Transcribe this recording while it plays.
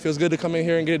Feels good to come in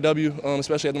here and get a W,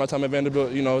 especially after my time at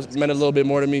Vanderbilt. You know, it's meant a little bit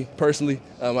more to me personally.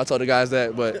 I told the guys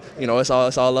that, but you know, it's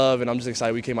all love, and I'm just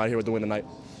excited we came out here with the win tonight.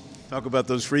 Talk about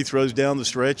those free throws down the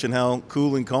stretch and how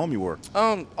cool and calm you were.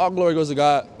 All glory goes to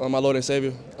God, my Lord and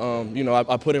Savior. You know,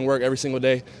 I put in work every single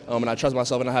day, and I trust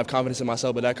myself, and I have confidence in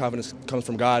myself, but that confidence comes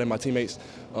from God and my teammates.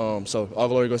 So all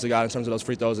glory goes to God in terms of those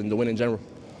free throws and the win in general.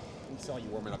 We saw you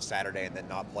warming up Saturday and then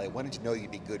not play. When did you know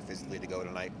you'd be good physically to go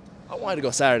tonight? I wanted to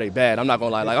go Saturday bad. I'm not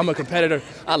gonna lie. Like, I'm a competitor.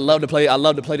 I love to play. I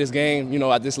love to play this game. You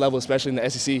know, at this level, especially in the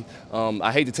SEC.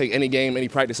 I hate to take any game, any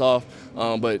practice off.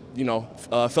 But you know,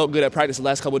 felt good at practice the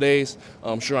last couple of days.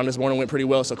 Sure, on this morning went pretty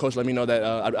well. So coach let me know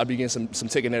that I'd be getting some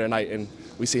tick in there tonight, and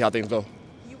we see how things go.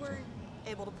 You were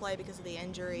able to play because of the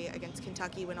injury against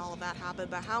Kentucky when all of that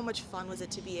happened. But how much fun was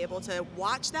it to be able to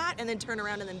watch that and then turn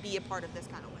around and then be a part of this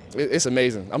kind of way? It's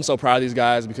amazing. I'm so proud of these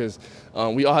guys because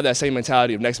we all have that same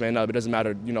mentality of next man up. It doesn't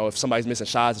matter, you know, if somebody's missing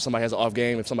shots, if somebody has an off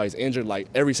game, if somebody's injured. Like,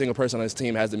 every single person on this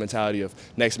team has the mentality of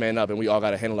next man up, and we all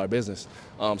got to handle our business.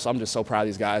 So I'm just so proud of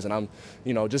these guys, and I'm,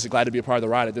 you know, just glad to be a part of the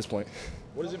ride at this point.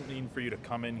 What does it mean for you to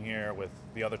come in here with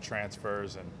the other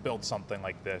transfers and build something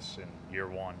like this in year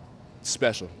one?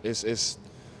 Special. It's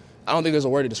I don't think there's a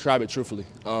word to describe it truthfully.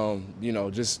 You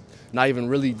know, just not even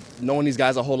really knowing these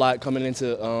guys a whole lot coming into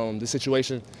the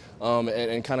situation,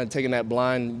 and kind of taking that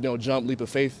blind, you know, leap of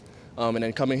faith, and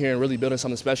then coming here and really building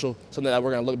something special, something that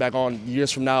we're going to look back on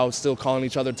years from now, still calling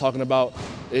each other, talking about.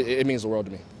 It means the world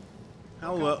to me.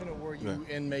 How confident were you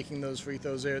in making those free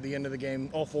throws there at the end of the game,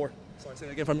 all four? Sorry, say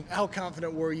that again for me. How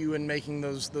confident were you in making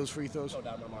those free throws? No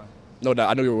doubt in my mind. No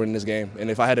doubt. I knew we were winning this game, and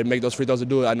if I had to make those free throws to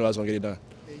do it, I knew I was going to get it done.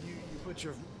 You put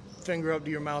your finger up to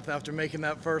your mouth after making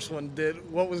that first one.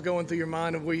 What was going through your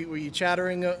mind? Were you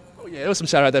chattering? Oh, yeah, it was some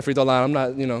chatter at that free throw line. I'm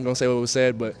not, you know, going to say what was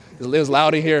said, but it was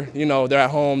loud in here. You know, they're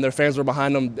at home. Their fans were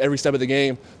behind them every step of the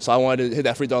game. So I wanted to hit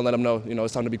that free throw and let them know, you know,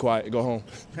 it's time to be quiet and go home.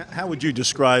 How would you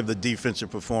describe the defensive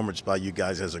performance by you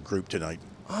guys as a group tonight?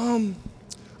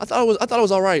 I thought it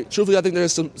was all right. Truthfully, I think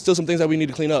there's still some things that we need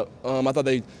to clean up. I thought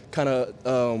they kind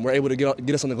of were able to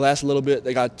get us on the glass a little bit.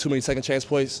 They got too many second chance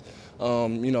points.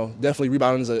 You know, definitely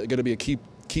rebounding is going to be a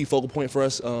key focal point for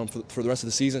us for the rest of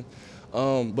the season.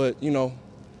 But you know,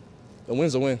 a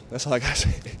win's a win. That's all I got to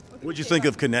say. What'd you think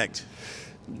of Connect?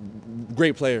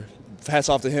 Great player. Hats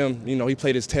off to him. You know, he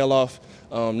played his tail off.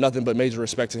 Nothing but major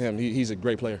respect to him. He's a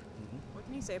great player. What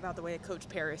can you say about the way Coach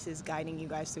Paris is guiding you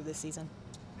guys through this season?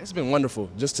 It's been wonderful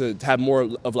just to have more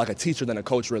of like a teacher than a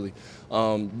coach, really.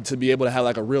 To be able to have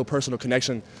like a real personal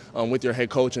connection with your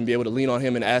head coach and be able to lean on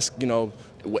him and ask, you know,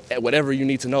 whatever you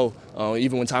need to know,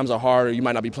 even when times are hard or you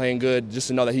might not be playing good, just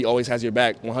to know that he always has your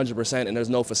back 100%, and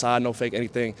there's no facade, no fake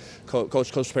anything.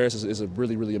 Coach Paris is a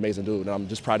really, really amazing dude, and I'm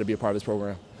just proud to be a part of this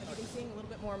program.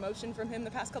 More emotion from him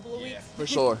the past couple of weeks? For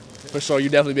sure. You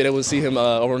definitely been able to see him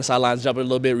over on the sidelines jumping a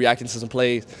little bit, reacting to some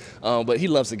plays. But he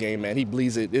loves the game, man. He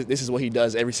bleeds it. This is what he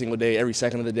does every single day, every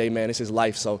second of the day, man. It's his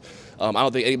life. So I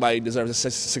don't think anybody deserves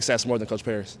success more than Coach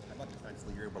Paris.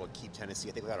 Defensively, you're able to keep Tennessee,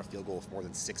 I think, without a field goal for more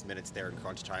than 6 minutes there in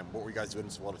crunch time. What were you guys doing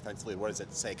so well defensively? What does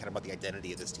it say kind of about the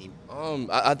identity of this team?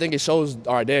 I think it shows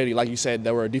our identity, like you said,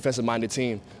 that we're a defensive-minded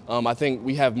team. I think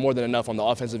we have more than enough on the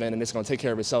offensive end, and it's going to take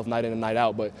care of itself night in and night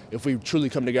out. But if we truly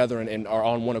come together and are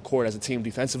on one accord as a team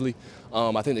defensively,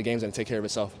 I think the game's going to take care of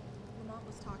itself. Lamont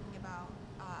was talking about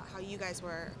how you guys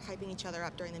were hyping each other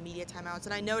up during the media timeouts,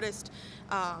 and I noticed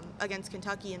against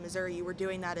Kentucky and Missouri you were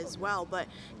doing that as well. But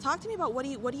talk to me about what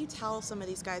do you tell some of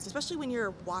these guys, especially when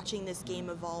you're watching this game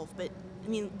evolve. But I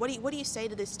mean, what do you say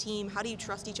to this team? How do you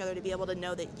trust each other to be able to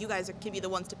know that you guys can be the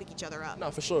ones to pick each other up?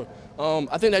 No, for sure.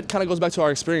 I think that kind of goes back to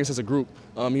our experience as a group.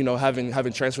 You know,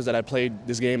 having transfers that I played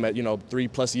this game at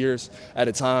 3+ years at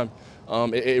a time.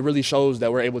 It really shows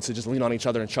that we're able to just lean on each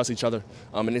other and trust each other,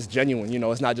 and it's genuine. You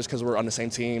know, it's not just because we're on the same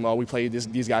team. Oh, we played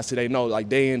these guys today. No, like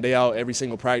day in, day out, every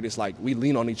single practice, like we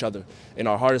lean on each other. In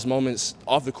our hardest moments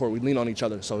off the court, we lean on each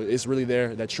other. So it's really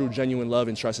there. That true, genuine love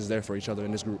and trust is there for each other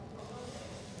in this group.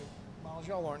 Myles,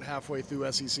 y'all aren't halfway through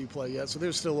SEC play yet, so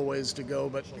there's still a ways to go.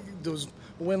 But those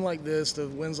win like this, the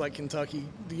wins like Kentucky,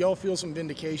 do y'all feel some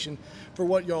vindication for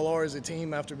what y'all are as a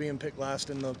team after being picked last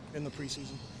in the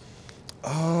preseason?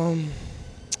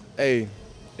 Hey,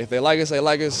 if they like us, they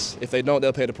like us. If they don't,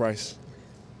 they'll pay the price.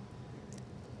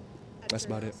 That's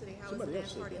about it. How was the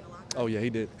dance party in the locker room? Oh, yeah,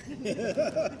 he did.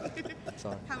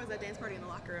 Sorry. How was that dance party in the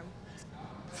locker room?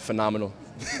 Phenomenal.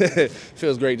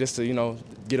 Feels great just to, you know,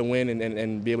 get a win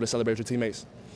and be able to celebrate with your teammates.